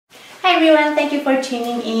Hi everyone, thank you for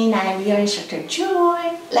tuning in. I'm your instructor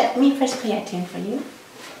Joy. Let me first play a tune for you.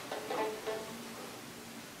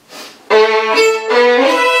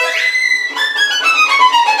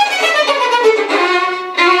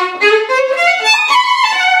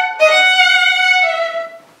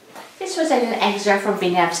 This was an extra from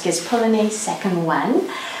Wieniawski's Polonaise second one.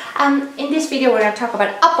 In this video we're going to talk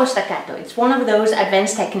about Upbow staccato. It's one of those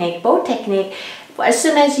advanced technique, bow technique. As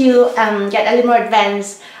soon as you get a little more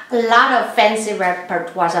advanced, a lot of fancy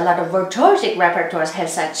repertoires, a lot of virtuosic repertoires have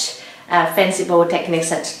such fancy bow techniques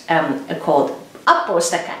such called Upbow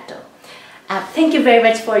staccato. Thank you very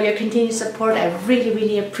much for your continued support. I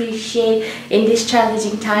really appreciate in this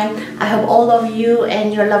challenging time. I hope all of you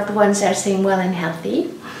and your loved ones are staying well and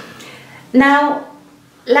healthy. Now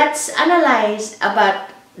let's analyze about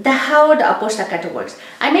how the Upbow staccato works.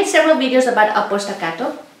 I made several videos about Upbow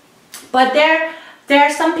staccato, but there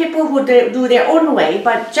are some people who do their own way,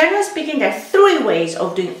 but generally speaking there are three ways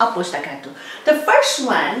of doing Upbow staccato. The first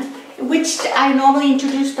one, which I normally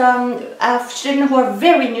introduce students who are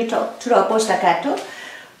very new to the Upbow staccato,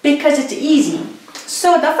 because it's easy.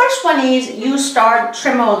 So the first one is you start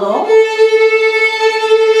tremolo,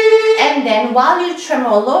 and then while you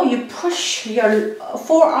tremolo you push your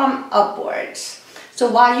forearm upwards. So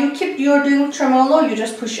while you're doing tremolo, you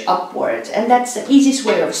just push upwards, and that's the easiest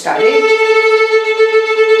way of starting.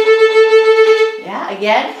 Yeah,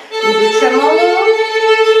 again, you do tremolo,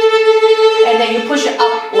 and then you push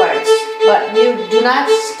upwards, but you do not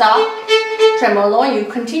stop tremolo. You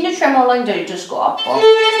continue tremolo until you just go up.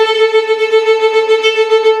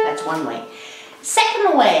 That's one way.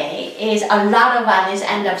 Second way is a lot of violinists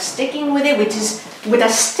end up sticking with it, which is with a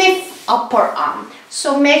stiff upper arm.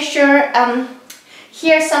 So make sure.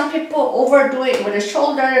 Here some people overdo it with the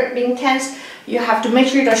shoulder being tense. You have to make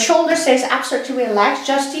sure the shoulder stays absolutely relaxed.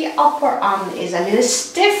 Just the upper arm is a little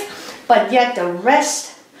stiff, but yet the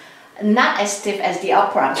rest not as stiff as the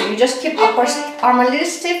upper arm. So you just keep upper arm a little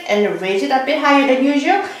stiff and raise it a bit higher than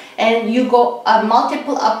usual, and you go a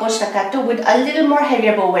multiple Upbow staccato with a little more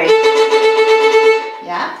heavier bow weight.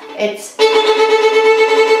 Yeah, it's. You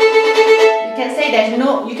can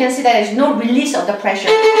say there's no release of the pressure.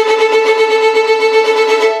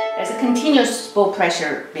 There's a continuous bow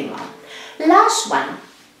pressure being on. Last one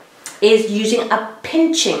is using a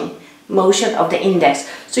pinching motion of the index.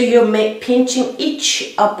 So you're pinching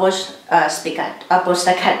each Upbow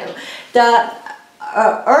staccato. The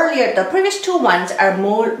previous two ones are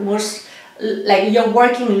more like you're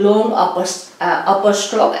working long upper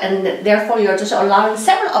stroke, and therefore you're just allowing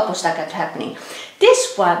several Upbow staccato happening.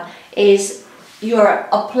 This one is you're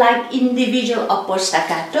applying individual Upbow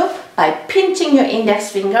staccato by pinching your index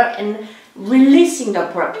finger and releasing the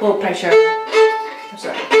bow pressure.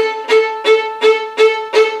 Sorry.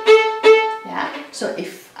 Yeah. So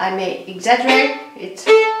if I may exaggerate, it's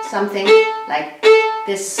something like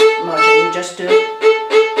this motion. You just do.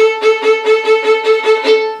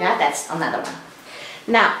 Yeah, that's another one.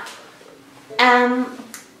 Now,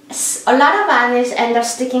 a lot of violinists end up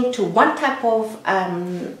sticking to one type of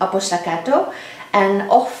Upbow staccato, and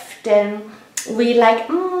often we like,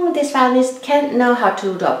 this violinist can't know how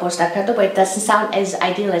to do Upbow staccato, but it doesn't sound as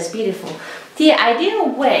ideal, as beautiful. The ideal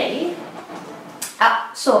way,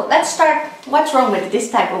 so let's start, what's wrong with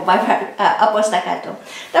this type of Upbow staccato?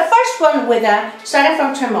 The first one with starting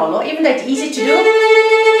from tremolo, even though it's easy to do,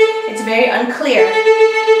 it's very unclear.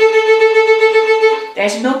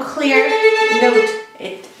 There's no clear note.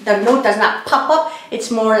 The note does not pop up. It's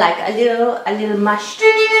more like a little mushed.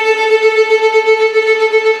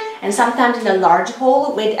 And sometimes in a large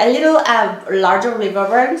hole with a little larger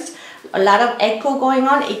reverberance, a lot of echo going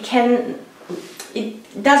on, it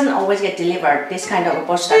doesn't always get delivered. This kind of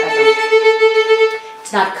Upbow staccato,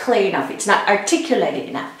 it's not clear enough. It's not articulated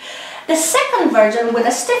enough. The second version with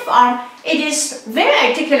a stiff arm, it is very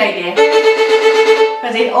articulated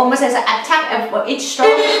because it almost has an attack of each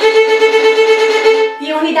stroke.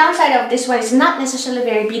 The only downside of this one is not necessarily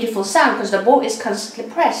very beautiful sound because the bow is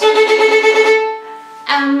constantly pressed.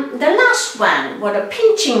 The last one with a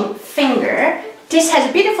pinching finger, this has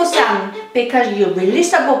a beautiful sound because you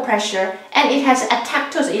release the bow pressure and it has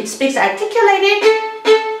attack too, so it speaks articulated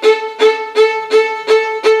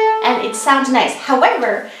and it sounds nice.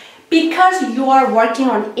 However, because you are working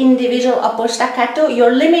on individual Upbow staccato,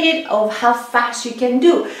 you're limited of how fast you can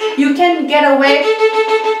do. You can get away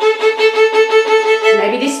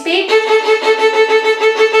maybe this speed,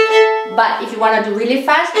 but if you want to do really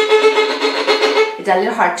fast, it's a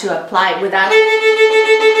little hard to apply without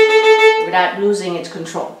losing its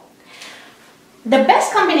control. The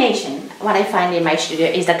best combination, what I find in my studio,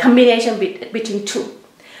 is the combination between two.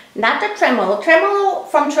 not the tremolo.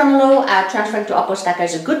 From tremolo transferring to upper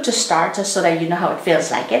staccato is good to start, just so that you know how it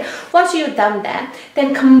feels like it. Once you've done that,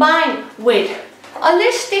 then combine with a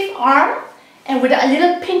little stiff arm and with a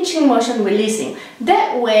little pinching motion releasing.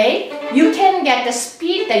 That way you can get the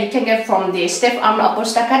speed that you can get from the stiff arm upper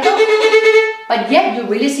staccato, but yet you're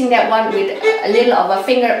releasing that one with a little of a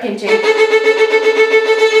finger pinching.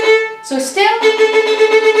 So still,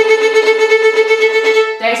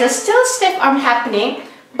 there is a still stiff arm happening,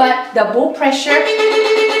 but the bow pressure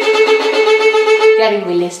getting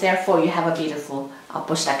released. Therefore, you have a beautiful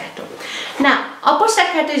upper staccato. Now, upper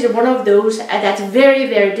staccato is one of those that's very,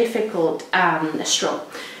 very difficult stroke.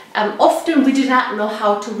 Often we do not know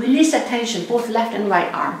how to release the tension, both left and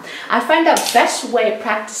right arm. I find the best way of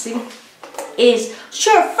practicing is,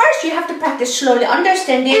 sure, first you have to practice slowly,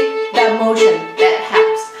 understanding the motion that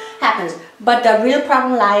happens. But the real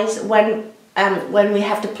problem lies when we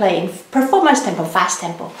have to play in performance tempo, fast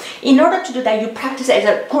tempo. In order to do that, you practice as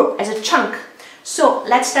a group, as a chunk. So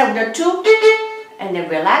let's start with the 2, and then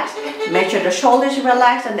relax. Make sure the shoulders are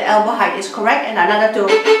relaxed and the elbow height is correct, and another 2,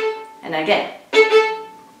 and again.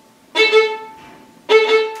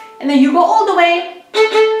 And then you go all the way,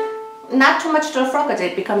 not too much to the front because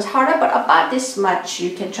it becomes harder, but about this much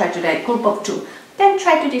you can try to that group of 2. Then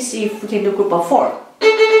try to see if we can do group of 4.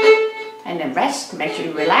 And then rest, make sure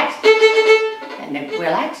you relax, and then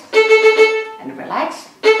relax, and relax,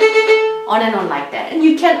 on and on like that. And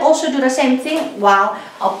you can also do the same thing while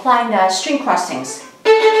applying the string crossings.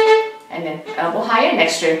 And then elbow higher,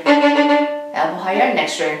 next string, elbow higher,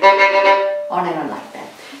 next string, on and on like that.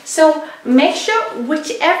 So make sure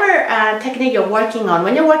whichever technique you're working on,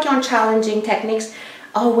 when you're working on challenging techniques,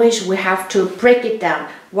 always we have to break it down,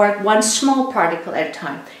 work one small particle at a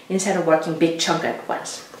time instead of working big chunk at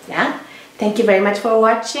once. Yeah? Thank you very much for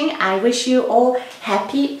watching. I wish you all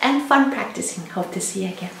happy and fun practicing. Hope to see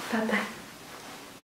you again. Bye-bye.